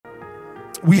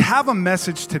We have a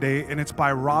message today, and it's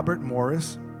by Robert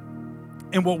Morris.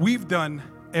 And what we've done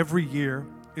every year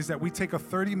is that we take a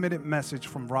 30-minute message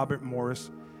from Robert Morris.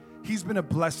 He's been a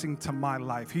blessing to my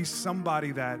life. He's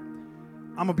somebody that,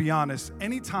 I'm going to be honest,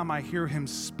 anytime I hear him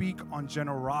speak on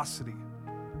generosity,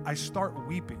 I start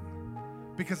weeping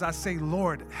because I say,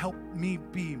 Lord, help me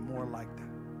be more like that.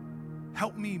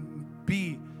 Help me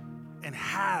be and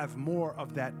have more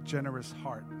of that generous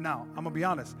heart. Now, I'm going to be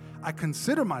honest. I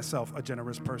consider myself a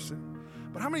generous person.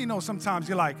 But how many of you know sometimes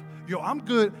you're like, yo, I'm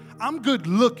good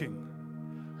looking.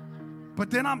 But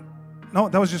then no,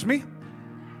 that was just me.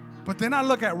 But then I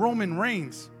look at Roman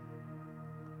Reigns,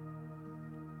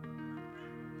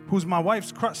 who's my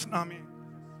wife's crush.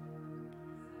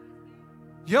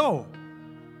 Yo,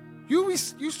 you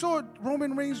saw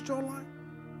Roman Reigns' jawline?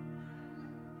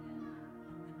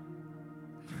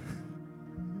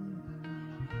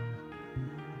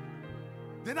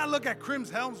 Then I look at Crims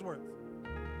Helmsworth.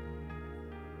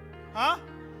 Huh?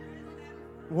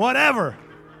 Whatever.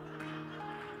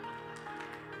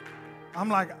 I'm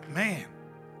like, man,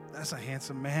 that's a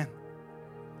handsome man.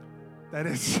 That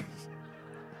is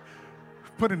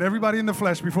putting everybody in the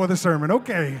flesh before the sermon.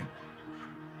 Okay.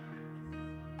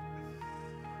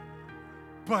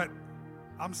 But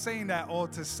I'm saying that all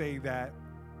to say that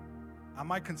I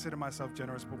might consider myself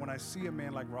generous, but when I see a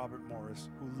man like Robert Morris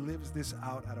who lives this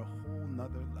out at a whole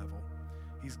nother level,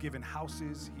 he's given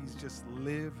houses, he's just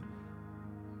literally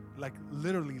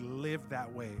lived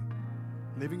that way.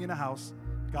 Living in a house,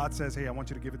 God says, hey, I want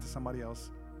you to give it to somebody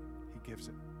else. He gives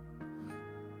it.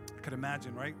 I could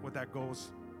imagine, right, what that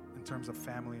goes in terms of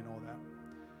family and all that.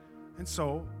 And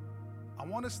so I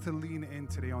want us to lean in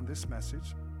today on this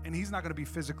message. And he's not going to be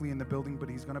physically in the building, but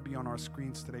he's going to be on our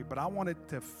screens today. But I want it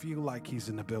to feel like he's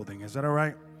in the building. Is that all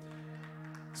right?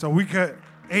 So we could,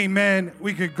 amen,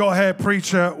 we could go ahead,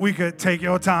 preacher. We could take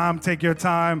your time.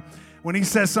 When he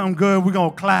says something good, we're going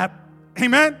to clap.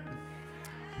 Amen?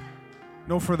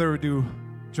 No further ado,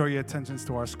 draw your attentions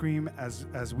to our screen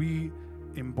as we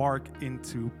embark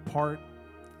into part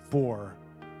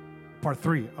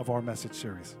 3 of our message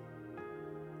series.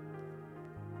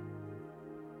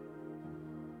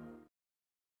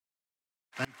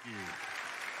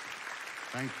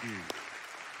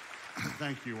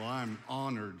 Thank you. Well, I'm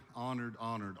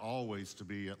honored always to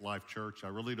be at Life Church. I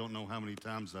really don't know how many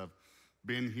times I've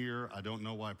been here. I don't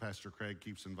know why Pastor Craig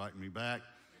keeps inviting me back,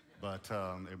 but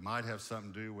it might have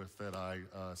something to do with that I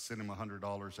send him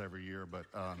 $100 every year, but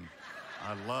I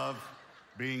love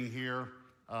being here.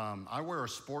 I wear a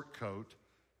sport coat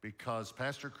because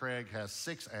Pastor Craig has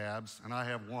 6 abs and I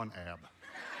have 1 ab.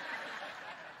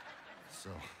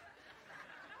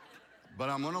 But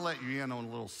I'm going to let you in on a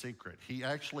little secret. He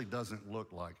actually doesn't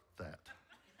look like that.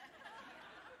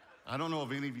 I don't know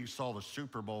if any of you saw the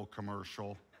Super Bowl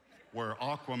commercial where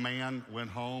Aquaman went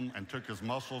home and took his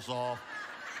muscles off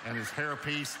and his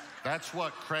hairpiece. That's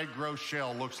what Craig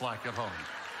Rochelle looks like at home.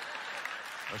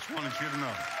 I just wanted you to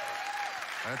know.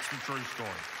 That's the true story.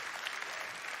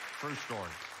 True story.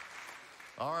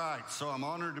 All right, so I'm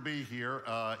honored to be here.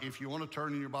 If you want to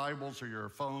turn in your Bibles or your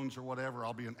phones or whatever,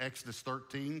 I'll be in Exodus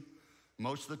 13.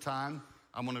 Most of the time,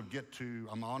 I'm honored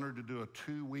to do a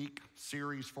 2-week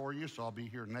series for you, so I'll be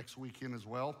here next weekend as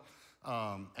well.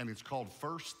 And it's called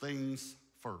First Things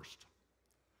First.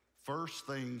 First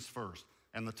Things First.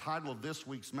 And the title of this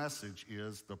week's message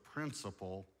is The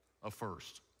Principle of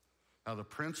First. Now, the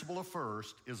principle of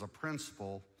first is a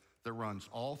principle that runs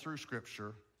all through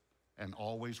Scripture and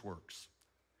always works.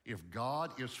 If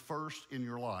God is first in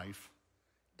your life,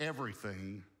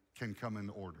 everything can come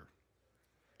into order.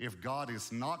 If God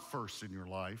is not first in your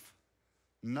life,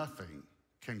 nothing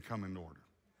can come into order.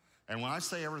 And when I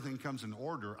say everything comes in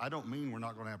order, I don't mean we're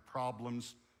not going to have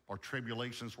problems or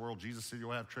tribulations. World, Jesus said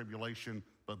you'll have tribulation,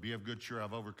 but be of good cheer,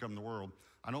 I've overcome the world.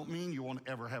 I don't mean you won't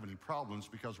ever have any problems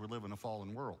because we live in a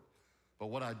fallen world. But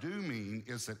what I do mean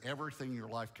is that everything in your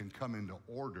life can come into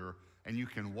order and you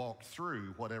can walk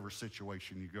through whatever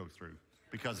situation you go through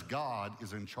because God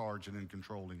is in charge and in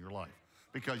control in your life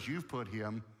because you've put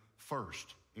him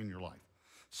first in your life.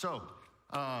 So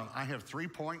I have 3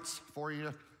 points for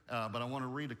you, but I want to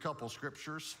read a couple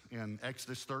scriptures in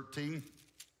Exodus 13.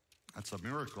 That's a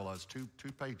miracle. That's two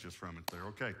pages from it there.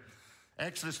 Okay.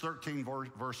 Exodus 13,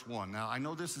 verse 1. Now, I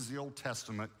know this is the Old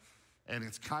Testament, and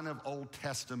it's kind of Old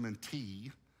Testament-y,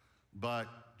 but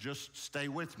just stay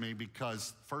with me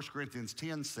because 1 Corinthians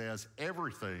 10 says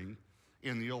everything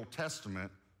in the Old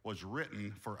Testament was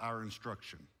written for our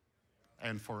instruction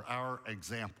and for our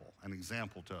example, an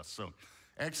example to us. So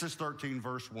Exodus 13,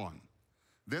 verse 1.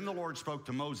 Then the Lord spoke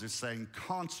to Moses saying,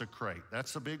 consecrate.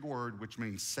 That's a big word, which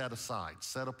means set aside,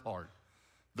 set apart.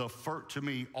 to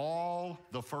me, all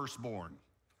the firstborn.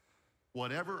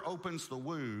 Whatever opens the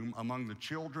womb among the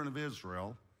children of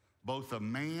Israel, both a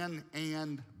man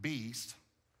and beast,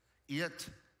 it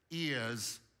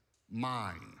is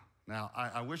mine. Now,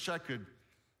 I wish I could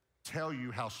tell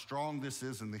you how strong this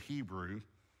is in the Hebrew,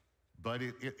 but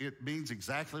it means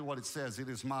exactly what it says. It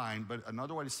is mine, but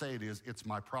another way to say it is, it's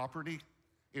my property.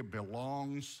 It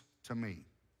belongs to me.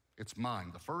 It's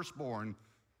mine. The firstborn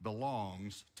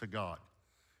belongs to God.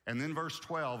 And then verse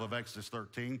 12 of Exodus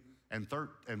 13 and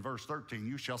verse 13,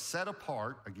 you shall set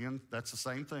apart, again, that's the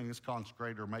same thing as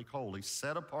consecrate or make holy,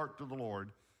 set apart to the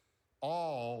Lord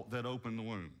all that open the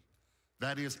womb.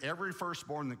 That is, every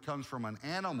firstborn that comes from an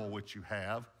animal which you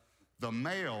have, the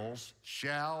males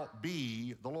shall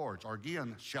be the Lord's, or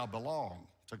again, shall belong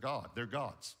to God. They're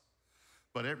God's.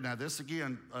 But now this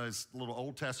again is a little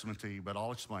Old Testament-y, but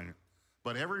I'll explain it.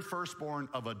 But every firstborn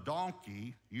of a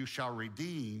donkey you shall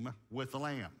redeem with a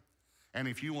lamb. And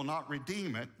if you will not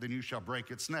redeem it, then you shall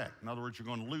break its neck. In other words, you're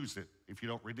going to lose it. If you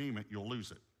don't redeem it, you'll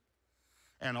lose it.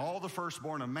 And all the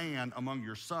firstborn of man among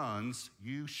your sons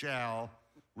you shall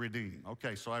redeem.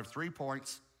 Okay, so I have 3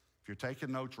 points. If you're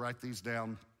taking notes, write these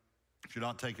down. If you're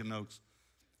not taking notes,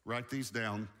 write these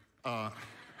down.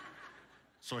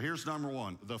 So here's number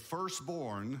 1. The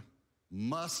firstborn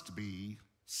must be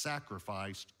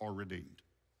sacrificed or redeemed.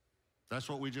 That's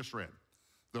what we just read.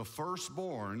 The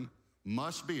firstborn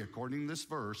must be, according to this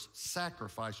verse,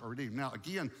 sacrificed or redeemed. Now,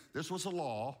 again, this was a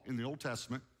law in the Old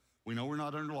Testament. We know we're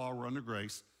not under law, we're under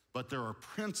grace, but there are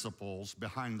principles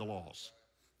behind the laws.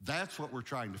 That's what we're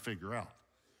trying to figure out.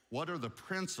 What are the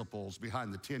principles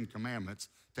behind the 10 Commandments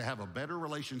to have a better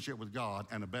relationship with God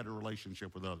and a better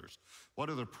relationship with others? What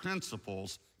are the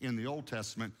principles in the Old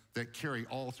Testament that carry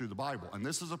all through the Bible? And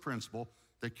this is a principle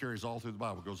that carries all through the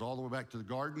Bible. It goes all the way back to the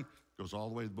garden, goes all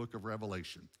the way to the book of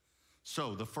Revelation.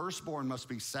 So the firstborn must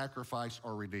be sacrificed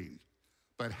or redeemed.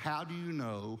 But how do you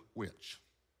know which?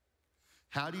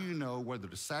 How do you know whether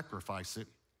to sacrifice it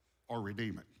or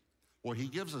redeem it? Well, he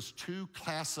gives us 2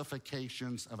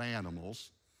 classifications of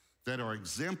animals that are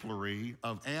exemplary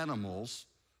of animals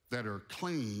that are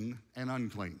clean and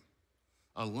unclean.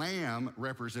 A lamb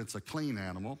represents a clean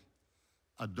animal.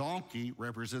 A donkey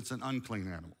represents an unclean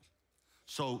animal.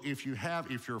 So if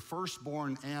your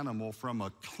firstborn animal from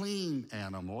a clean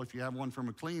animal, if you have one from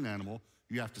a clean animal,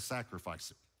 you have to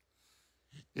sacrifice it.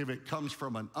 If it comes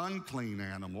from an unclean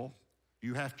animal,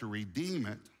 you have to redeem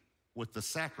it with the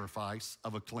sacrifice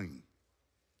of a clean.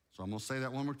 So I'm going to say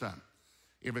that one more time.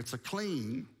 If it's a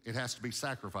clean, it has to be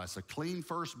sacrificed. A clean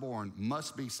firstborn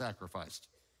must be sacrificed.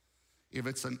 If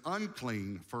it's an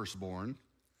unclean firstborn,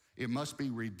 it must be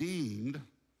redeemed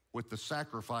with the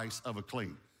sacrifice of a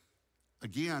clean.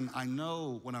 Again, I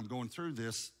know when I'm going through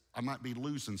this, I might be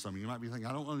losing something. You might be thinking,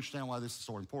 I don't understand why this is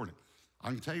so important. I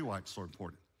can tell you why it's so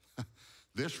important.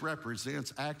 This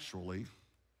represents actually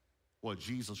what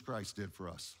Jesus Christ did for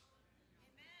us.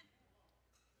 Amen.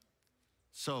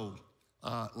 So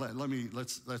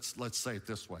let's say it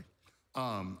this way.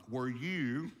 Were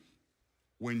you,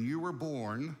 when you were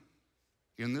born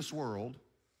in this world,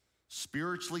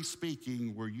 spiritually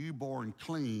speaking, were you born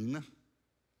clean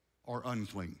or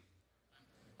unclean?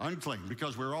 Unclean,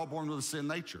 because we're all born with a sin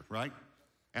nature, right?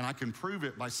 And I can prove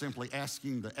it by simply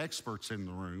asking the experts in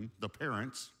the room, the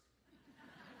parents,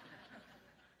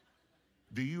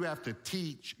 do you have to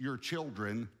teach your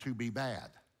children to be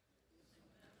bad?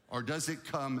 Or does it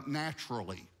come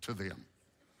naturally to them?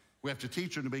 We have to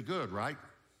teach them to be good, right?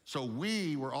 So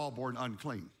we were all born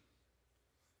unclean.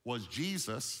 Was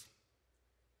Jesus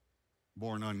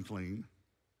born unclean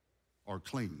or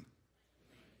clean?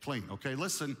 Clean. Okay,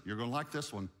 listen, you're going to like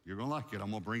this one. You're going to like it.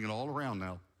 I'm going to bring it all around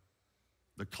now.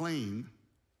 The clean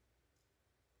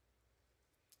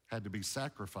had to be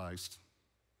sacrificed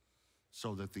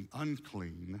so that the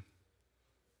unclean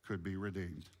could be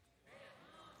redeemed.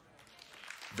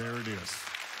 There it is.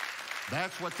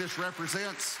 That's what this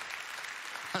represents.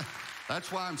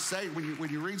 That's why I'm saying when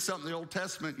you read something in the Old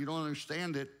Testament, you don't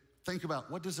understand it, think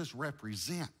about what does this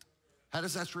represent? How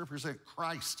does this represent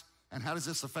Christ? And how does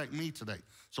this affect me today?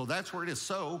 So that's where it is.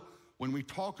 So when we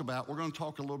talk about, we're going to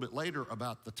talk a little bit later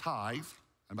about the tithe,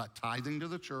 about tithing to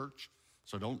the church.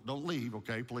 So don't leave,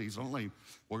 okay? Please don't leave.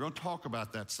 We're going to talk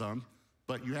about that some,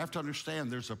 but you have to understand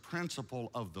there's a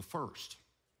principle of the first.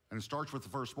 And it starts with the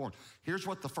firstborn. Here's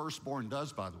what the firstborn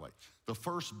does, by the way. The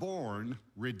firstborn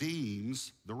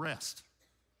redeems the rest.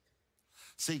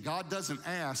 See, God doesn't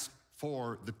ask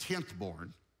for the 10th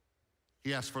born.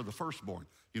 He asks for the firstborn.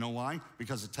 You know why?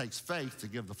 Because it takes faith to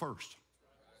give the first.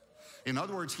 In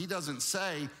other words, he doesn't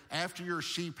say, after your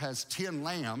sheep has 10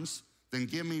 lambs, then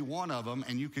give me one of them,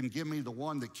 and you can give me the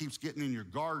one that keeps getting in your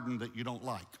garden that you don't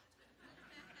like.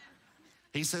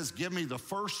 He says, give me the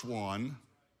first one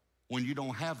when you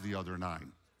don't have the other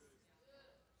 9.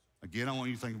 Again, I want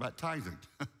you to think about tithing.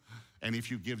 And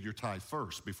if you give your tithe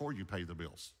first before you pay the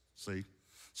bills, see?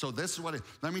 So this is what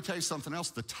let me tell you something else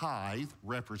the tithe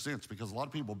represents, because a lot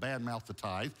of people badmouth the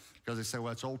tithe because they say,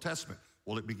 well, it's Old Testament.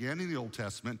 Well, it began in the Old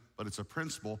Testament, but it's a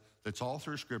principle that's all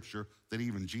through Scripture that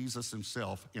even Jesus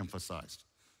himself emphasized.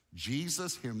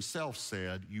 Jesus himself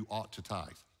said you ought to tithe.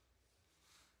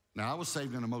 Now, I was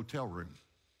saved in a motel room,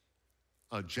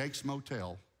 Jake's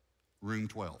Motel, room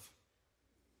 12.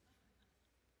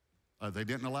 They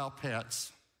didn't allow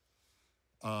pets,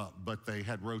 but they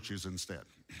had roaches instead.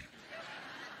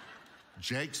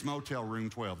 Jake's Motel, room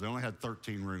 12. They only had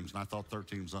 13 rooms, and I thought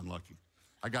 13 was unlucky.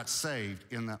 I got saved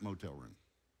in that motel room,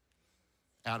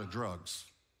 out of drugs,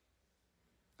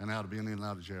 and out of being in and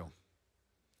out of jail.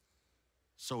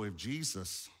 So if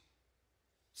Jesus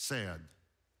said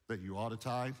that you ought to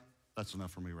tithe, that's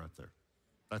enough for me right there.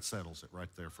 That settles it right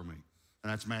there for me.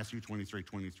 And that's Matthew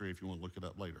 23:23 if you want to look it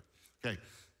up later. Okay,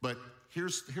 but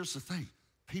here's the thing.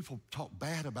 People talk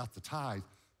bad about the tithe.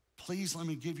 Please let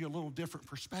me give you a little different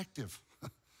perspective.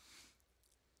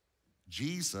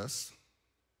 Jesus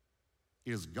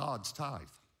is God's tithe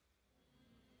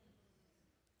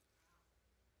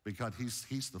because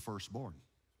he's the firstborn.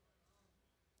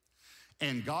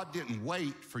 And God didn't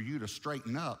wait for you to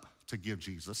straighten up to give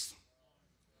Jesus.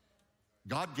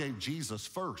 God gave Jesus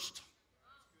first.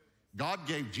 God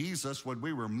gave Jesus when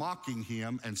we were mocking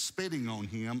him and spitting on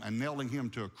him and nailing him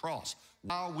to a cross.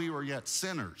 While we were yet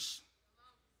sinners,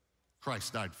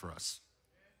 Christ died for us.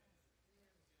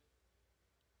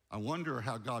 I wonder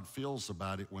how God feels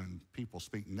about it when people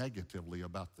speak negatively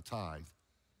about the tithe.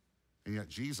 And yet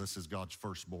Jesus is God's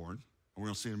firstborn. And we're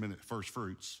going to see in a minute, first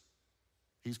fruits.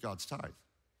 He's God's tithe.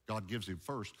 God gives him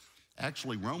first.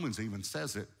 Actually, Romans even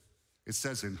says it. It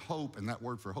says in hope, and that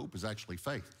word for hope is actually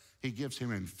faith. He gives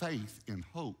him in faith, in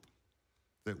hope,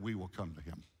 that we will come to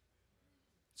him.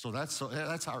 So that's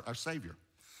our Savior.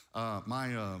 I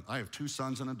have 2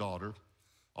 sons and a daughter.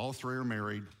 All 3 are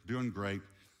married, doing great.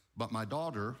 But my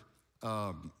daughter,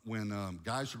 when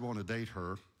guys were going to date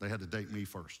her, they had to date me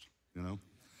first, you know.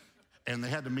 And they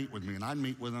had to meet with me, and I'd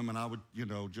meet with them, and I would, you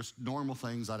know, just normal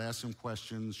things. I'd ask them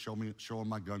questions, show them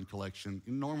my gun collection,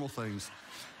 normal things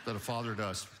that a father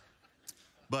does.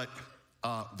 But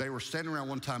they were standing around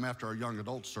one time after our young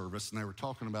adult service, and they were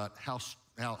talking about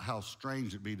how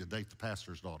strange it'd be to date the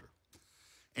pastor's daughter.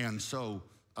 And so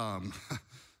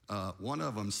one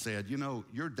of them said, you know,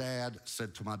 your dad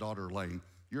said to my daughter Elaine,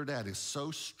 your dad is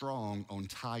so strong on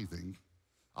tithing,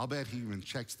 I'll bet he even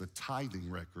checks the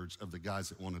tithing records of the guys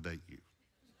that want to date you.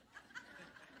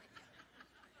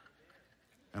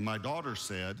 And my daughter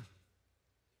said,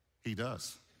 he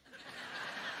does.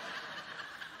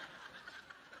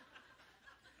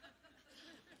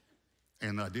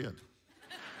 And I did.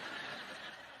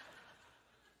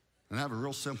 And I have a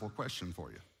real simple question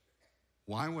for you.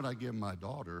 Why would I give my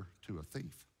daughter to a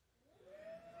thief?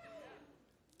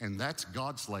 And that's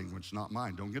God's language, not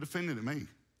mine. Don't get offended at me.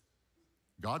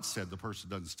 God said the person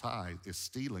who doesn't tithe is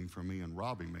stealing from me and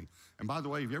robbing me. And by the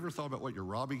way, have you ever thought about what you're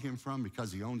robbing him from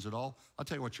because he owns it all? I'll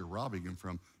tell you what you're robbing him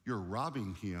from. You're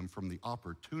robbing him from the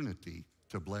opportunity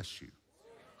to bless you.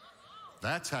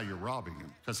 That's how you're robbing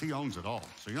him, because he owns it all.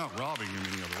 So you're not robbing him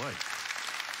any other way.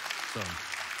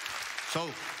 So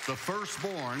the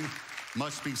firstborn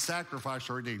must be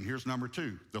sacrificed or redeemed. Here's number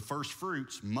 2. The first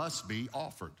fruits must be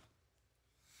offered.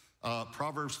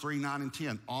 Proverbs 3:9 and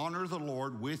 10. Honor the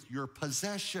Lord with your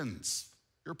possessions,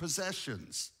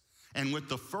 and with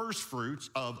the first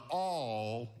fruits of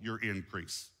all your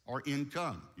increase, or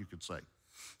income, you could say.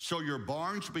 So your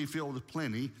barns will be filled with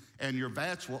plenty, and your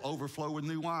vats will overflow with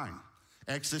new wine.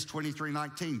 Exodus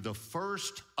 23:19, the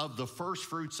first of the first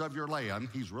fruits of your land,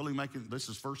 he's really making, this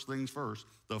is first things first,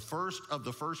 the first of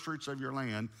the first fruits of your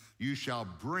land, you shall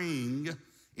bring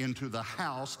into the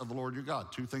house of the Lord your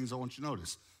God. 2 things I want you to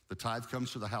notice. The tithe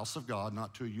comes to the house of God,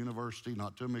 not to a university,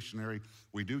 not to a missionary.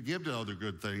 We do give to other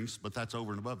good things, but that's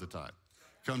over and above the tithe.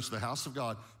 Comes to the house of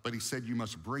God, but he said you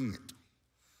must bring it.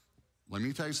 Let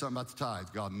me tell you something about the tithe.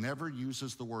 God never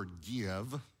uses the word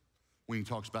give when he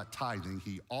talks about tithing.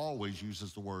 He always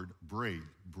uses the word bring.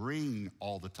 Bring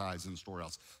all the tithes in the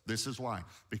storehouse. This is why.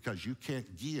 Because you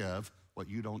can't give what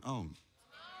you don't own.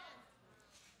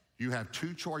 You have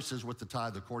 2 choices with the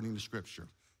tithe according to Scripture.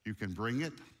 You can bring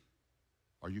it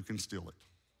or you can steal it.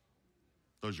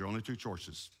 Those are your only 2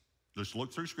 choices. Just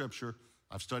look through Scripture.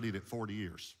 I've studied it 40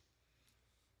 years.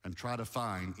 And try to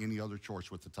find any other choice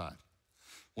with the tithe.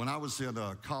 When I was in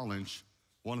college,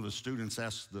 One of the students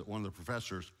asked one of the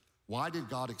professors, why did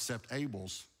God accept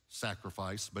Abel's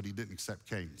sacrifice, but he didn't accept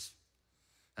Cain's?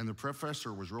 And the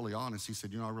professor was really honest. He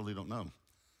said, I really don't know.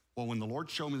 Well, when the Lord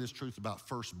showed me this truth about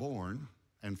firstborn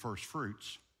and first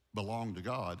fruits belong to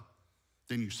God,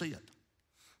 then you see it.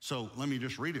 So let me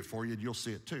just read it for you and you'll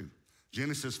see it too.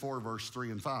 Genesis 4, verse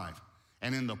 3 and 5.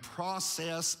 And in the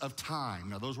process of time,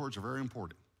 now those words are very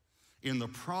important. In the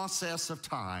process of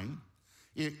time,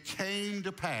 it came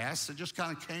to pass, it just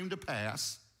kind of came to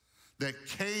pass, that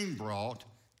Cain brought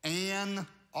an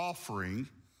offering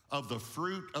of the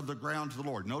fruit of the ground to the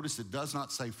Lord. Notice it does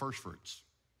not say first fruits.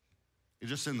 It's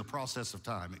just in the process of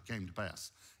time, it came to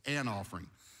pass. An offering.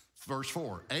 Verse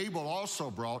 4, Abel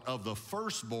also brought of the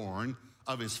firstborn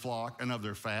of his flock and of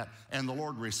their fat, and the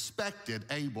Lord respected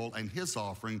Abel and his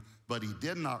offering, but he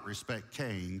did not respect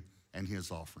Cain and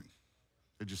his offering.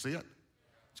 Did you see it?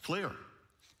 It's clear.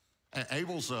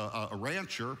 Abel's a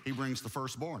rancher, he brings the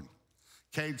firstborn.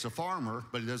 Cain's a farmer,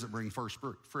 but he doesn't bring first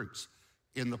fruits.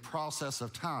 In the process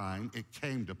of time, it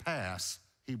came to pass,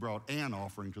 he brought an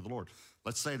offering to the Lord.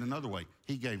 Let's say it another way.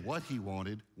 He gave what he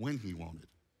wanted when he wanted.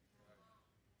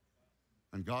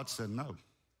 And God said, no,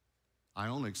 I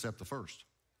only accept the first.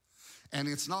 And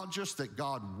it's not just that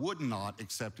God would not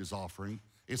accept his offering,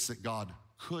 it's that God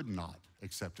could not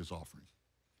accept his offering.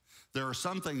 There are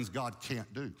some things God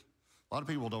can't do. A lot of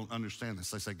people don't understand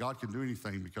this. They say God can do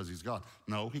anything because he's God.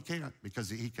 No, he can't, because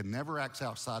he can never act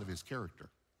outside of his character.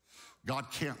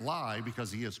 God can't lie because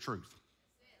he is truth.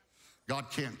 God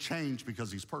can't change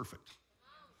because he's perfect.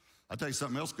 I'll tell you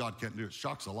something else God can't do. It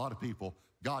shocks a lot of people.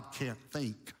 God can't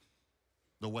think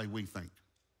the way we think.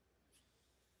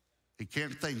 He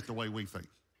can't think the way we think.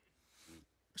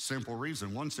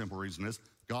 One simple reason is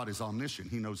God is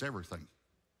omniscient. He knows everything.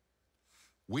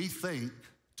 We think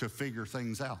to figure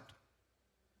things out.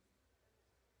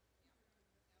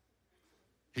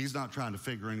 He's not trying to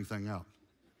figure anything out.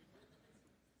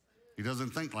 He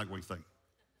doesn't think like we think.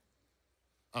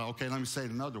 Okay, let me say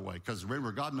it another way, because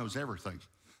remember, God knows everything.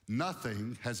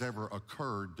 Nothing has ever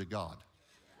occurred to God.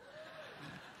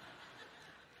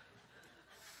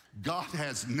 God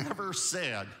has never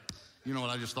said, you know what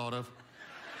I just thought of?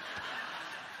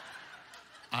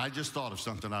 I just thought of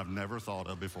something I've never thought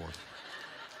of before.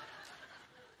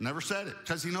 Never said it,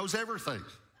 because he knows everything.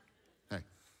 Okay.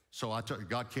 So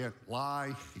God can't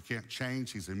lie, he can't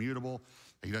change, he's immutable.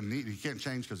 He can't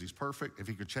change because he's perfect. If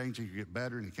he could change, he could get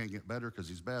better, and he can't get better because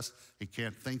he's best. He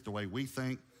can't think the way we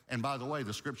think. And by the way,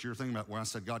 the scripture you're thinking about, when I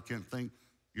said God can't think,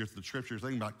 the scripture you're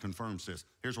thinking about confirms this.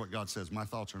 Here's what God says: my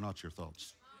thoughts are not your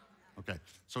thoughts. Okay,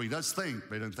 so he does think,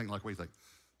 but he doesn't think like we think.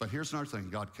 But here's another thing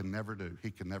God can never do.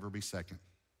 He can never be second.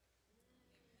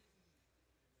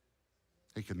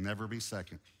 He can never be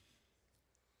second.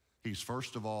 He's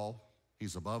first of all,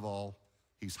 he's above all,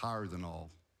 he's higher than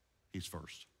all, he's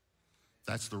first.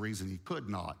 That's the reason he could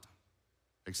not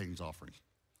accept his offering.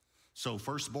 So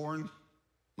firstborn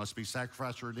must be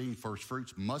sacrificed or redeemed. First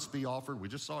fruits must be offered. We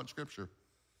just saw it in scripture.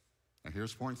 Now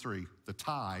here's point 3. The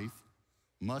tithe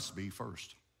must be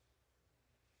first.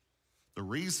 The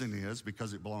reason is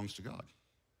because it belongs to God.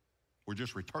 We're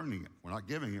just returning it. We're not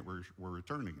giving it, we're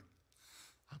returning it.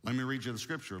 Let me read you the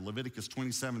scripture, Leviticus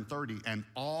 27:30. And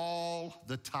all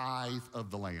the tithe of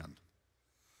the land,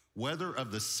 whether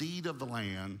of the seed of the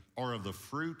land or of the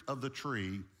fruit of the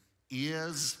tree,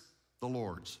 is the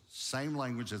Lord's. Same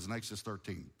language as in Exodus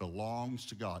 13. Belongs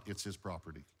to God. It's his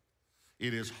property.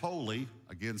 It is holy,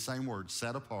 again, same word,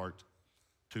 set apart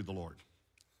to the Lord.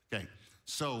 Okay,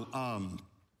 so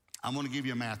I'm going to give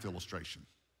you a math illustration,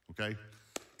 okay?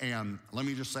 And let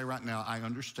me just say right now, I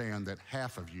understand that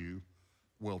half of you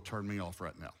will turn me off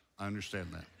right now. I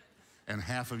understand that. And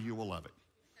half of you will love it.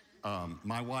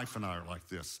 My wife and I are like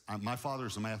this. My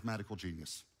father's a mathematical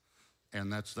genius,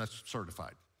 and that's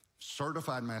certified.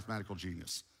 Certified mathematical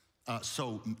genius.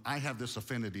 So I have this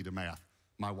affinity to math.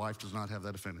 My wife does not have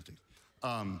that affinity.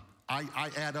 I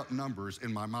add up numbers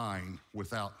in my mind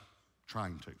without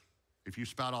trying to. If you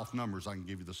spout off numbers, I can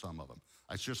give you the sum of them.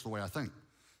 That's just the way I think.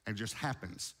 And it just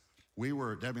happens.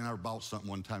 Debbie and I bought something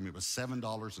one time. It was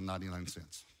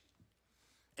 $7.99.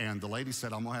 And the lady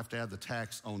said, I'm going to have to add the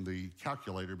tax on the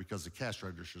calculator because the cash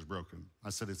register is broken.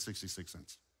 I said, it's 66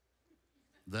 cents.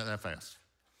 That fast.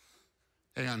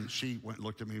 And she went and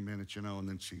looked at me a minute, and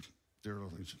then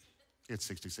it's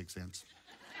 66 cents.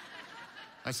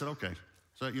 I said, okay.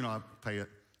 So, I pay it.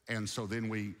 And so then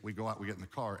we go out, we get in the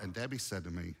car, and Debbie said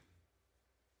to me,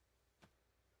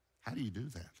 how do you do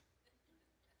that?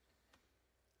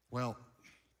 Well,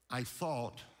 I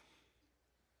thought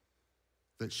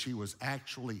that she was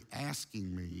actually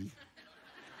asking me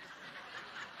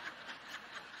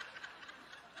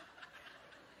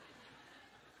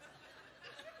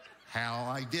how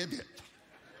I did it.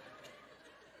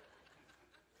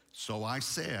 So I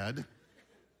said,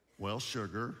 well,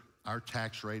 sugar, our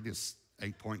tax rate is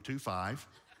 8.25.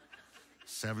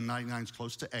 $7.99 is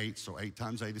close to 8, so 8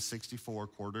 times 8 is 64.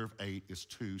 Quarter of 8 is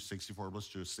 2. 64 plus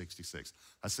 2 is 66.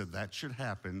 I said, that should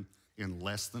happen in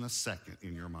less than a second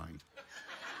in your mind.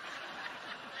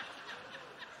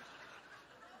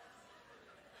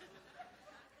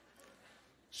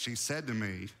 She said to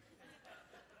me,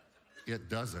 it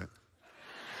doesn't.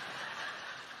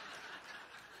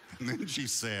 And then she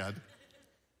said,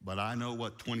 but I know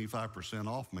what 25%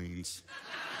 off means.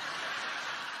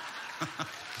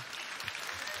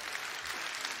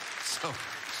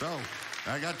 So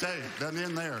I got to tell you, it doesn't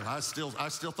end there. I still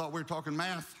thought we were talking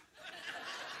math.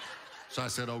 So I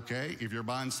said, okay, if you're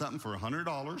buying something for $100,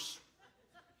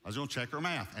 I was going to check her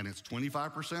math, and it's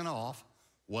 25% off.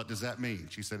 What does that mean?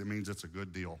 She said, it means it's a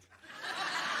good deal.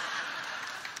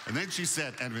 And then she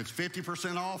said, and if it's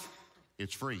 50% off,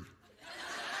 it's free.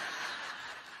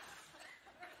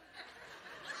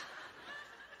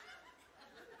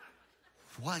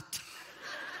 What?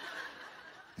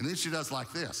 And then she does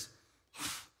like this.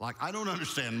 Like, I don't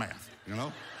understand math, you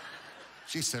know?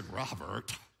 She said,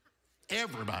 Robert,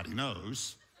 everybody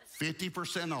knows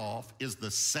 50% off is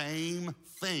the same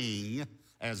thing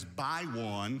as buy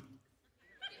one,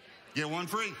 get one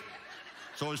free.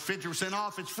 So it's 50%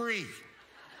 off, it's free.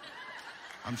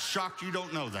 I'm shocked you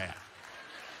don't know that.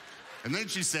 And then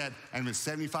she said, and if it's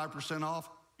 75% off,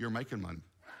 you're making money.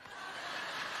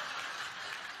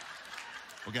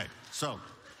 Okay, so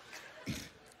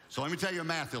let me tell you a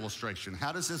math illustration.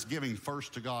 How does this giving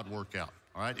first to God work out?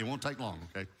 All right, it won't take long,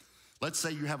 okay? Let's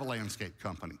say you have a landscape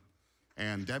company,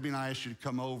 and Debbie and I asked you to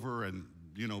come over and,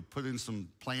 you know, put in some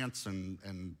plants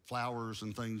and flowers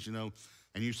and things, you know,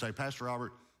 and you say, Pastor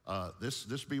Robert,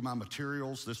 this be my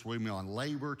materials, this will be my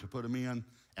labor to put them in,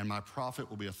 and my profit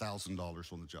will be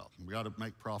 $1,000 on the job. We got to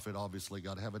make profit, obviously,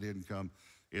 got to have an income.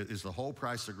 Is the whole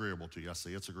price agreeable to you? I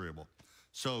say it's agreeable.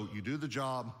 So you do the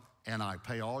job, and I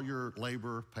pay all your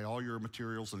labor, pay all your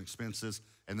materials and expenses,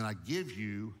 and then I give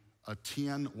you a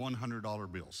 10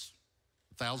 $100 bills,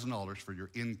 $1,000 for your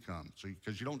income. So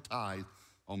because you don't tithe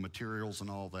on materials and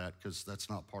all that, because that's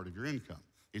not part of your income.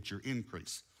 It's your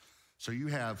increase. So you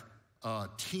have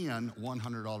 10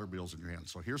 $100 bills in your hand.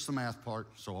 So here's the math part.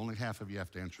 So only half of you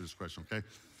have to answer this question, okay?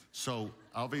 So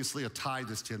obviously a tithe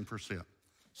is 10%.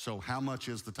 So how much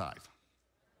is the tithe?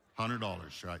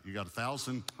 $100, right? You got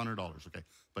 $1,000, $100, okay.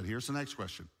 But here's the next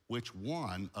question. Which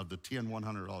one of the 10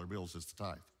 $100 bills is the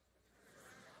tithe?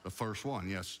 The first one,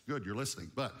 yes. Good, you're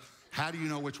listening. But how do you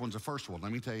know which one's the first one?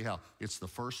 Let me tell you how. It's the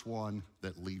first one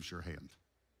that leaves your hand.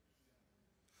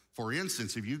 For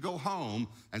instance, if you go home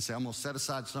and say, I'm going to set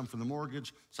aside some for the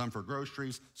mortgage, some for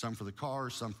groceries, some for the car,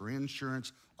 some for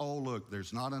insurance. Oh, look,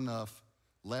 there's not enough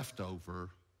left over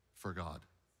for God.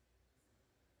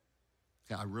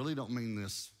 I really don't mean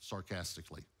this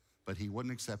sarcastically, but he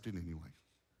wouldn't accept it anyway.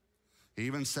 He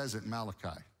even says it in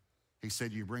Malachi. He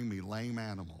said, you bring me lame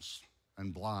animals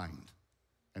and blind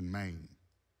and maimed.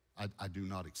 I do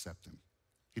not accept him.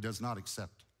 He does not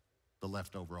accept the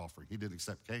leftover offering. He didn't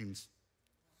accept Cain's.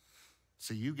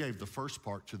 See, you gave the first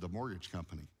part to the mortgage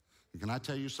company. And can I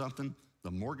tell you something?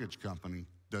 The mortgage company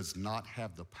does not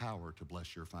have the power to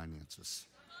bless your finances,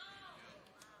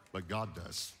 but God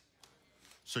does.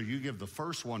 So you give the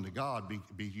first one to God,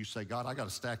 you say, God, I got a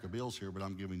stack of bills here, but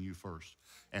I'm giving you first.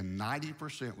 And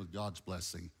 90% with God's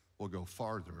blessing will go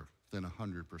farther than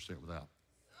 100% without.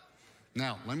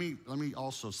 Now, let me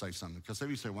also say something, because some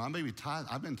of you say, well,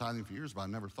 I've been tithing for years, but I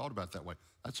never thought about it that way.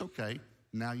 That's okay.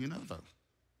 Now you know, though.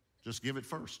 Just give it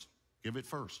first. Give it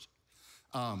first.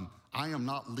 I am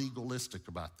not legalistic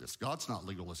about this. God's not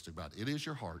legalistic about it. It is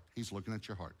your heart. He's looking at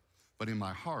your heart. But in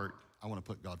my heart, I want to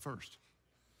put God first.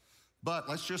 But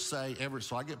let's just say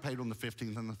so I get paid on the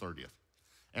 15th and the 30th.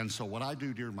 And so what I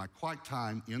do during my quiet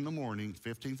time in the morning,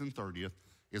 15th and 30th,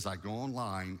 is I go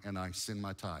online and I send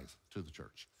my tithe to the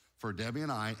church. For Debbie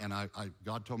and I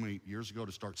God told me years ago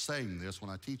to start saying this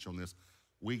when I teach on this,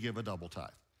 we give a double tithe.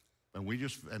 And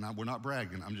we're not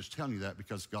bragging, I'm just telling you that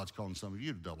because God's calling some of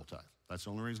you to double tithe. That's the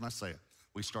only reason I say it.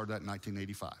 We started that in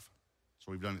 1985.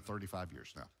 So we've done it 35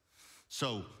 years now.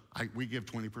 So we give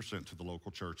 20% to the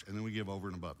local church, and then we give over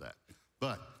and above that.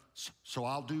 But, so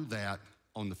I'll do that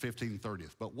on the 15th and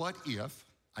 30th. But what if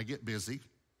I get busy,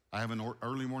 I have an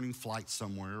early morning flight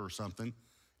somewhere or something,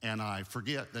 and I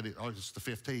forget that it's the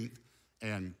 15th,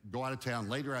 and go out of town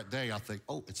later that day, I think,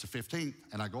 oh, it's the 15th,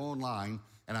 and I go online,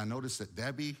 and I notice that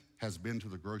Debbie has been to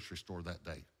the grocery store that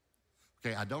day.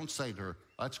 Okay, I don't say to her,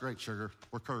 that's great, sugar,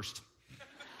 we're cursed.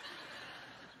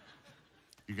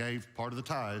 You gave part of the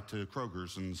tithe to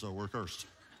Kroger's, and so we're cursed.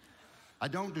 I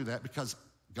don't do that because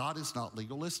God is not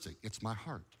legalistic. It's my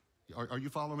heart. Are you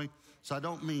following me? So I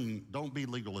don't mean, don't be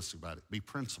legalistic about it. Be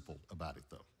principled about it,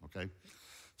 though, okay?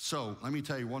 So let me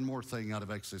tell you one more thing out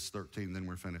of Exodus 13, then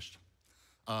we're finished.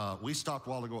 We stopped a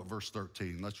while ago at verse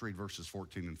 13. Let's read verses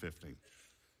 14 and 15.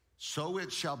 So it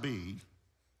shall be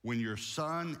when your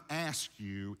son asks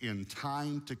you in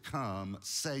time to come,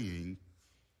 saying,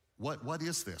 what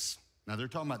is this? Now they're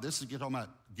talking about, this is talking about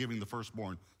giving the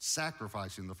firstborn,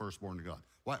 sacrificing the firstborn to God.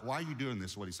 Why are you doing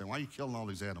this? What he's saying? Why are you killing all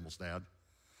these animals, Dad?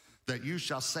 That you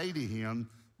shall say to him,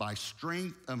 by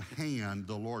strength of hand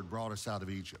the Lord brought us out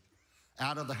of Egypt,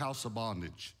 out of the house of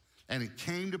bondage. And it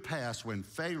came to pass when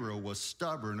Pharaoh was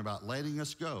stubborn about letting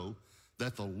us go,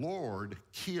 that the Lord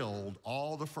killed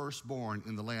all the firstborn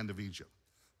in the land of Egypt,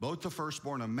 both the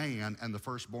firstborn of man and the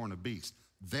firstborn of beast.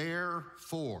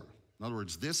 Therefore, in other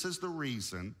words, this is the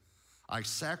reason I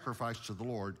sacrifice to the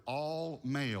Lord all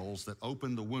males that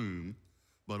open the womb,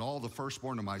 but all the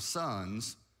firstborn of my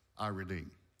sons I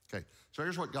redeem. Okay, so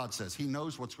here's what God says. He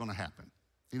knows what's going to happen.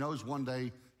 He knows one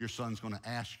day your son's going to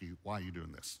ask you, why are you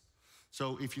doing this?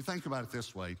 So if you think about it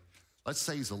this way, let's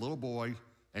say he's a little boy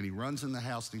and he runs in the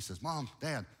house and he says, Mom,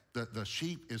 Dad, the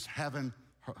sheep is having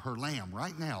her lamb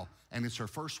right now, and it's her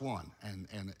first one, and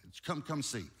it's come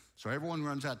see. So everyone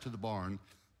runs out to the barn,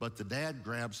 but the dad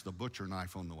grabs the butcher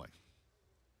knife on the way.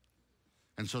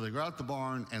 And so they go out the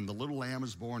barn, and the little lamb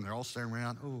is born. They're all standing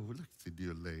around. Oh, look at the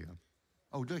dear lamb.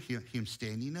 Oh, look, him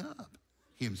standing up.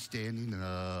 Him standing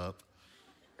up.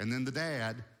 And then the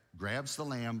dad grabs the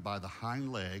lamb by the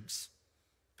hind legs,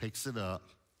 picks it up,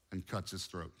 and cuts his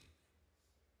throat.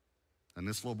 And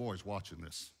this little boy's watching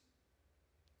this.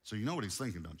 So you know what he's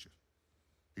thinking, don't you?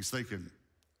 He's thinking,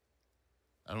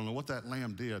 I don't know what that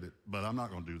lamb did, but I'm not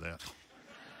going to do that.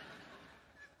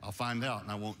 I'll find out,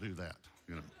 and I won't do that,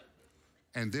 you know.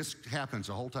 And this happens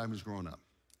the whole time he's growing up.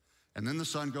 And then the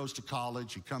son goes to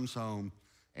college. He comes home,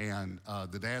 and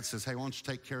the dad says, hey, why don't you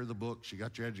take care of the books? You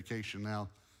got your education now.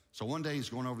 So one day he's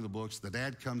going over the books. The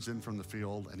dad comes in from the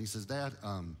field, and he says, Dad,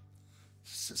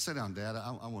 sit down, Dad.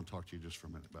 I want to talk to you just for a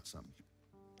minute about something.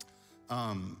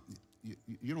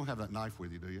 You don't have that knife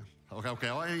with you, do you? Okay.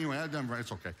 Well, anyway,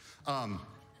 it's okay.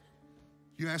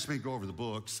 You asked me to go over the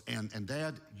books, and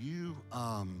Dad,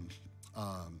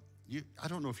 I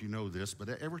don't know if you know this, but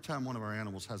every time one of our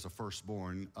animals has a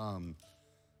firstborn,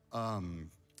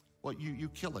 you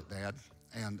kill it, Dad.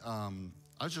 And I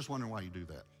was just wondering why you do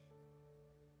that.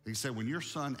 He said, when your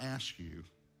son asks you,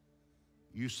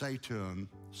 you say to him,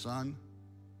 son,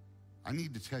 I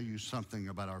need to tell you something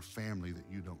about our family that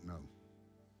you don't know.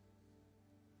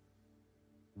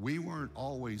 We weren't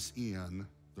always in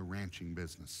the ranching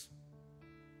business.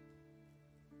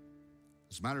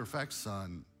 As a matter of fact,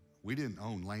 son, we didn't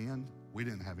own land. We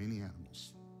didn't have any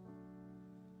animals.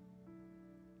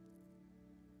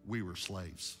 We were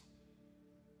slaves.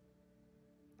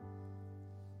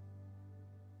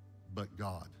 But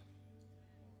God,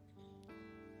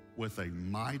 with a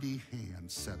mighty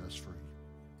hand, set us free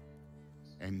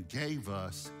and gave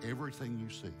us everything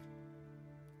you see.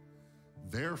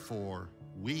 Therefore,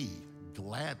 we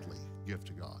gladly give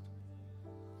to God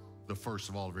the first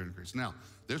of all of our increase. Now,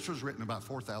 this was written about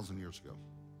 4,000 years ago.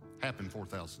 Happened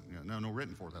 4,000.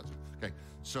 Written 4,000. Okay,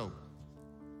 so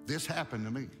this happened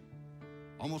to me.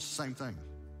 Almost the same thing.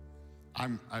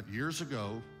 Years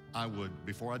ago,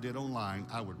 before I did online,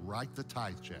 I would write the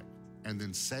tithe check and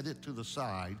then set it to the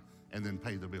side and then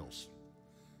pay the bills.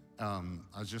 I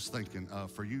was just thinking,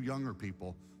 for you younger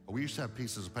people, we used to have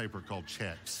pieces of paper called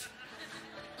checks.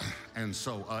 And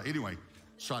so anyway,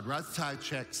 so I'd write the tithe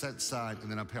check, set it aside, and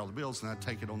then I'd pay all the bills, and I'd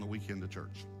take it on the weekend to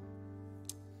church.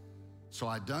 So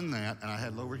I'd done that, and I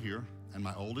had it over here, and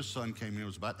my oldest son came in. He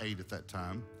was about 8 at that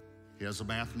time. He has a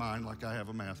math mind like I have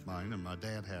a math mind, and my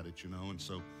dad had it, and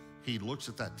so he looks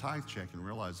at that tithe check and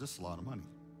realizes this is a lot of money.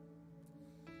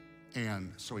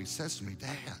 And so he says to me,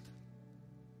 Dad,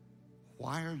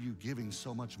 why are you giving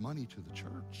so much money to the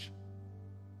church?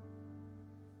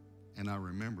 And I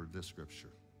remembered this scripture.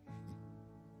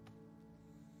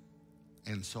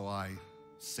 And so I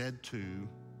said to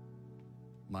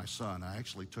my son, I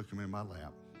actually took him in my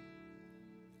lap,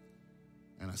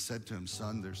 and I said to him,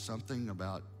 son, there's something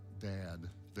about Dad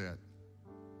that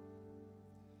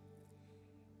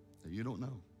you don't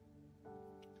know.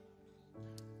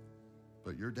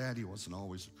 But your daddy wasn't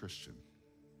always a Christian.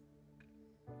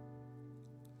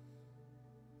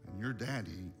 And your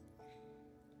daddy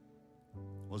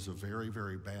was a very,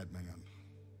 very bad man.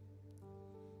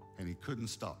 And he couldn't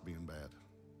stop being bad.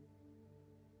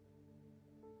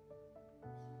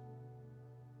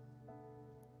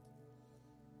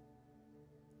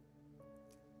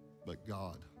 But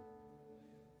God,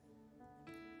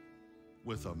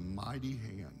 with a mighty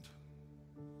hand,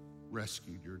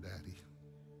 rescued your daddy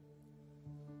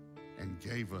and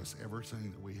gave us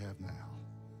everything that we have now.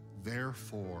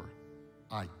 Therefore,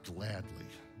 I gladly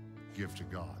give to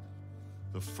God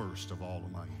the first of all of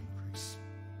my increase.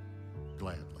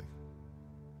 Gladly.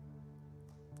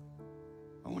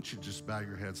 I want you to just bow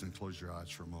your heads and close your eyes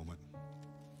for a moment.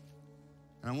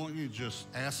 And I want you to just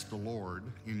ask the Lord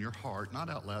in your heart, not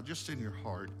out loud, just in your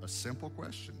heart, a simple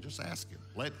question. Just ask him.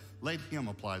 Let him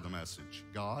apply the message.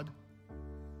 God,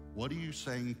 what are you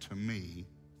saying to me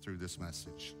through this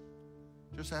message?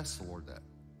 Just ask the Lord that.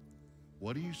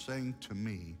 What are you saying to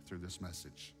me through this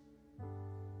message?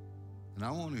 And I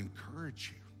want to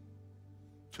encourage you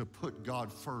to put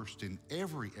God first in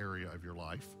every area of your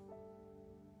life,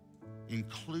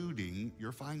 including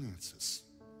your finances.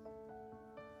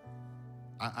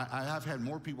 I've had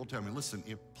more people tell me, listen,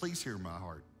 please hear my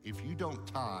heart. If you don't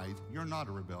tithe, you're not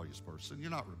a rebellious person.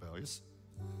 You're not rebellious.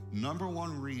 Number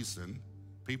one reason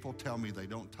people tell me they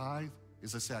don't tithe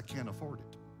is they say, I can't afford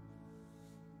it.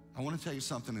 I want to tell you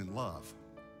something in love.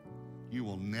 You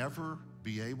will never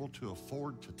be able to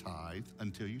afford to tithe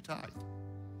until you tithe.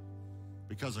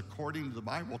 Because according to the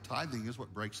Bible, tithing is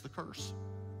what breaks the curse.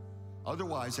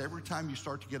 Otherwise, every time you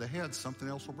start to get ahead, something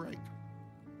else will break.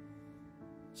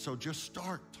 So just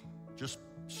start. Just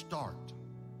start.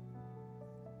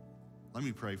 Let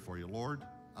me pray for you. Lord,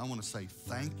 I want to say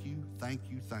thank you, thank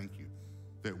you, thank you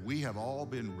that we have all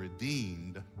been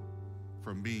redeemed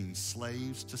from being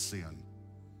slaves to sin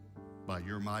by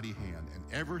your mighty hand. And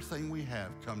everything we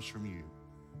have comes from you.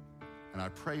 And I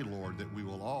pray, Lord, that we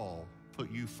will all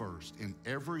put you first in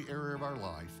every area of our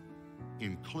life,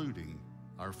 including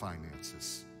our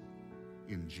finances.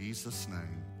 In Jesus'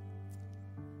 name,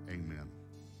 amen.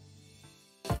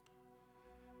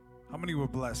 How many were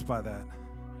blessed by that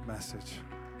message?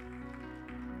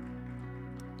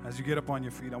 As you get up on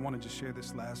your feet, I want to just share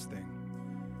this last thing.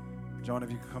 John,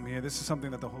 if you could come here. This is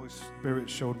something that the Holy Spirit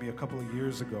showed me a couple of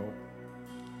years ago.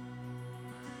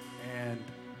 And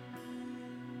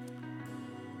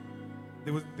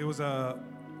there was a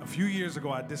few years ago,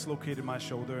 I dislocated my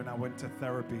shoulder and I went to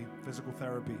therapy, physical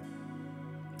therapy.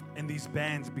 And these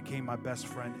bands became my best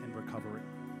friend in recovery.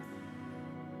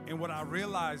 And what I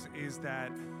realized is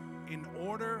that in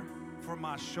order for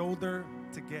my shoulder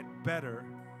to get better,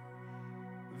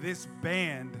 this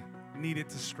band needed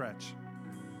to stretch.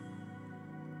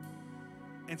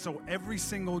 And so every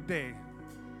single day,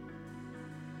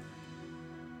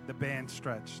 the band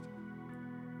stretched.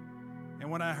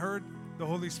 And when I heard the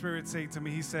Holy Spirit say to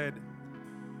me, he said,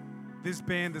 this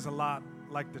band is a lot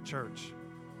like the church.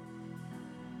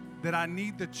 That I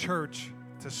need the church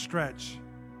to stretch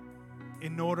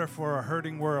in order for a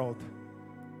hurting world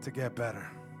to get better.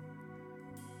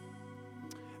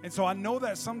 And so I know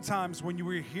that sometimes when you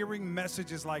were hearing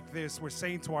messages like this, we're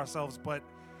saying to ourselves, but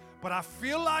I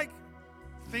feel like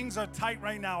things are tight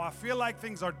right now. I feel like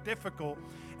things are difficult.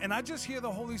 And I just hear the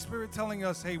Holy Spirit telling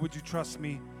us, hey, would you trust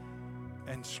me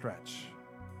and stretch?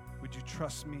 Would you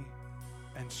trust me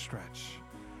and stretch?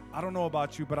 I don't know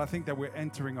about you, but I think that we're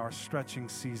entering our stretching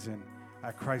season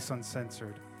at Christ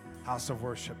Uncensored House of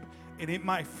Worship. And it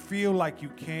might feel like you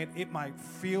can't. It might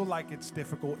feel like it's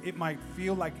difficult. It might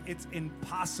feel like it's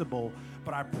impossible.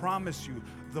 But I promise you,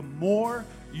 the more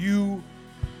you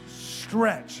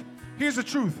stretch. Here's the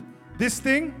truth. This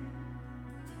thing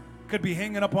could be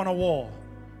hanging up on a wall,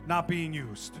 not being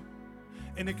used.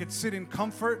 And it could sit in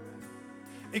comfort.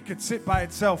 It could sit by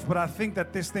itself. But I think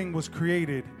that this thing was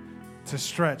created to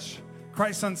stretch.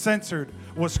 Christ Uncensored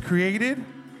was created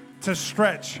to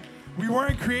stretch. We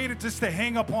weren't created just to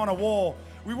hang up on a wall.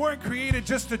 We weren't created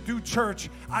just to do church.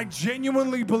 I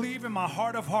genuinely believe in my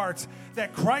heart of hearts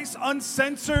that Christ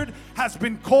Uncensored has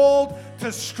been called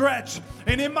to stretch.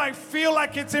 And it might feel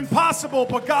like it's impossible,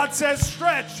 but God says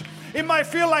stretch. It might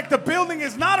feel like the building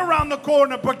is not around the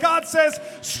corner, but God says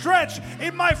stretch.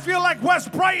 It might feel like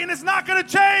West Brighton is not going to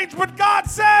change, but God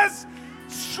says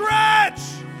stretch.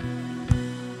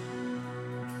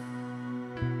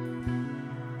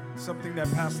 Something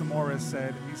that Pastor Morris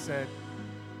said, he said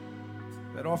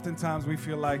that oftentimes we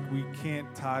feel like we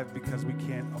can't tithe because we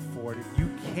can't afford it. You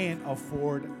can't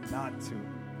afford not to.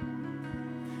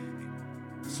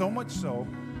 So much so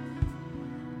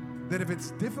that if it's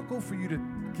difficult for you to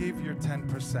give your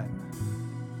 10%,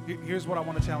 here's what I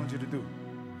want to challenge you to do.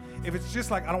 If it's just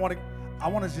like, I want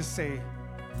to just say,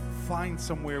 find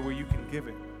somewhere where you can give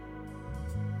it.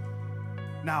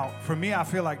 Now, for me, I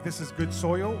feel like this is good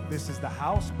soil. This is the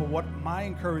house. But what my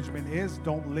encouragement is,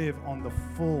 don't live on the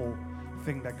full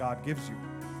thing that God gives you.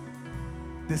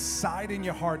 decide in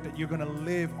your heart that you're going to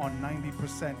live on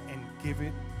 90% and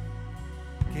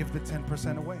give the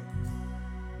 10% away.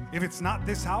 If it's not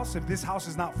this house, if this house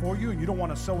is not for you and you don't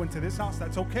want to sow into this house,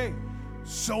 that's okay.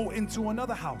 Sow into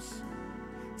another house.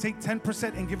 Take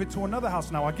 10% and give it to another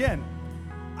house. Now again,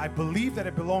 I believe that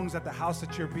it belongs at the house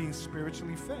that you're being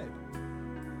spiritually fed.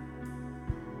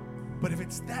 But if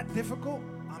it's that difficult,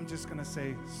 I'm just going to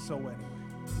say sow anyway.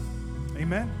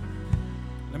 Amen?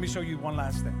 Let me show you one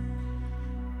last thing.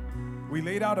 We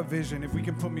laid out a vision. If we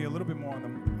can put me a little bit more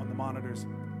on the monitors.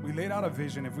 We laid out a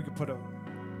vision. If we could put a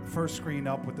first screen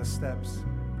up with the steps.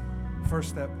 First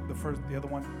step, the other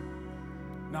one.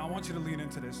 Now I want you to lean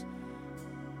into this.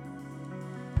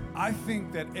 I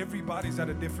think that everybody's at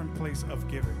a different place of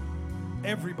giving.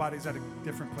 Everybody's at a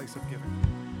different place of giving.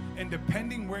 And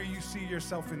depending where you see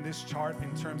yourself in this chart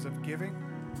in terms of giving,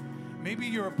 maybe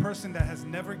you're a person that has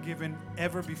never given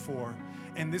ever before,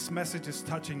 and this message is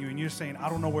touching you, and you're saying, I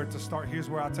don't know where to start. Here's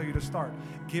where I'll tell you to start.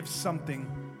 Give something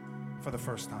for the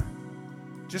first time.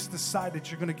 Just decide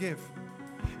that you're going to give.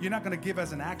 You're not going to give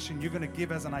as an action. You're going to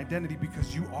give as an identity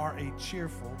because you are a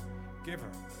cheerful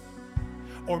giver.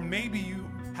 Or maybe you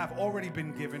have already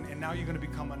been given and now you're going to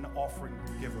become an offering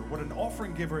giver. What an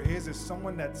offering giver is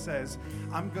someone that says,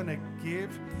 I'm going to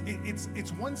give.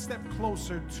 It's one step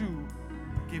closer to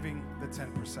giving the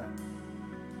 10%.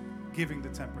 Giving the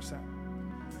 10%.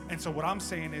 And so what I'm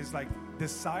saying is, like,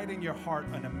 decide in your heart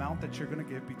an amount that you're going to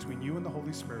give between you and the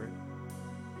Holy Spirit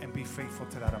and be faithful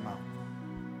to that amount.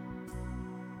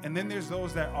 And then there's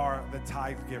those that are the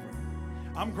tithe giver.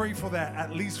 I'm grateful that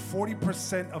at least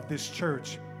 40% of this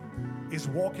church is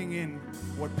walking in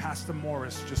what Pastor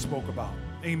Morris just spoke about.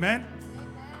 Amen?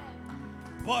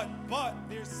 But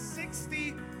there's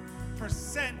 60%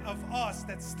 of us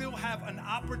that still have an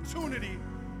opportunity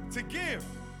to give.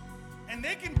 And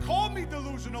they can call me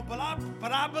delusional, but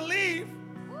I believe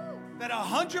that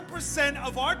 100%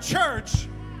 of our church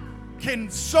can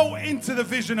sow into the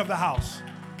vision of the house.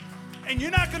 And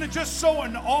you're not going to just sow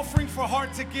an offering for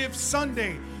Heart to Give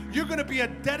Sunday. You're going to be a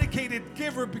dedicated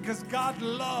giver because God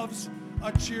loves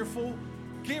a cheerful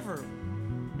giver.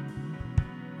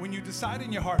 When you decide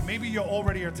in your heart, maybe you're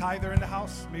already a tither in the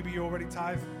house. Maybe you already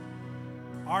tithe.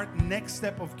 Our next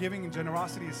step of giving and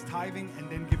generosity is tithing and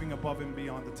then giving above and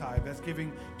beyond the tithe. That's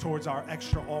giving towards our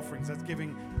extra offerings. That's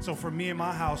giving. So for me and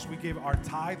my house, we give our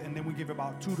tithe and then we give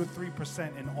about 2 to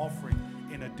 3% in offering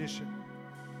in addition.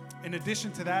 In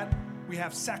addition to that, we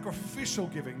have sacrificial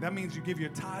giving. That means you give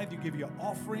your tithe, you give your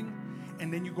offering,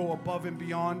 and then you go above and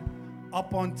beyond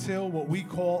up until what we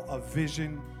call a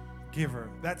vision giver.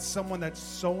 That's someone that's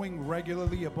sowing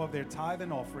regularly above their tithe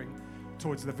and offering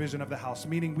towards the vision of the house.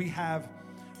 Meaning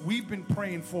we've been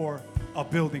praying for a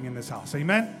building in this house.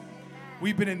 Amen?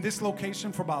 We've been in this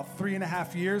location for about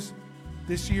 3.5 years.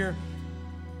 This year,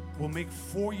 we'll make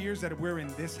 4 years that we're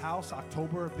in this house.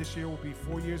 October of this year will be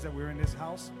 4 years that we're in this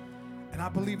house. And I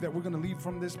believe that we're going to leave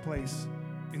from this place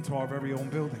into our very own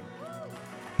building.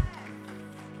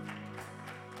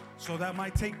 So that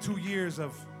might take 2 years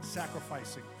of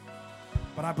sacrificing.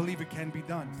 But I believe it can be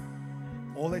done.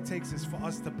 All it takes is for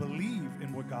us to believe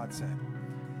in what God said.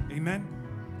 Amen?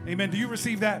 Amen. Do you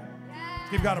receive that? Yeah.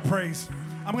 Give God a praise.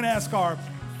 I'm going to ask our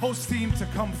host team to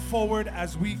come forward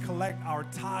as we collect our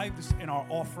tithes and our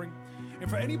offering. And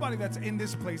for anybody that's in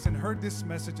this place and heard this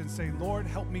message and say, Lord,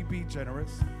 help me be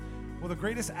generous. Well, the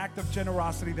greatest act of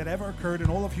generosity that ever occurred in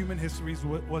all of human history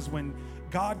was when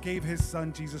God gave his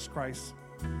son, Jesus Christ,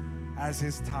 as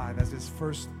his tithe, as his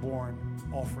firstborn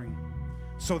offering,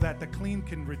 so that the clean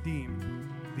can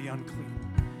redeem the unclean.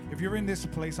 If you're in this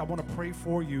place, I want to pray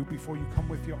for you before you come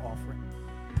with your offering.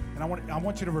 And I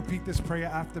want you to repeat this prayer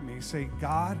after me. Say,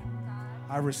 God,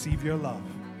 I receive your love.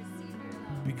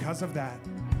 Because of that,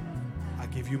 I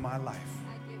give you my life.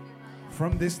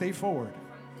 From this day forward,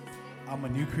 I'm a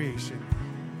new creation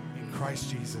in Christ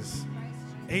Jesus.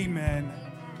 Amen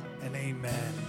and amen.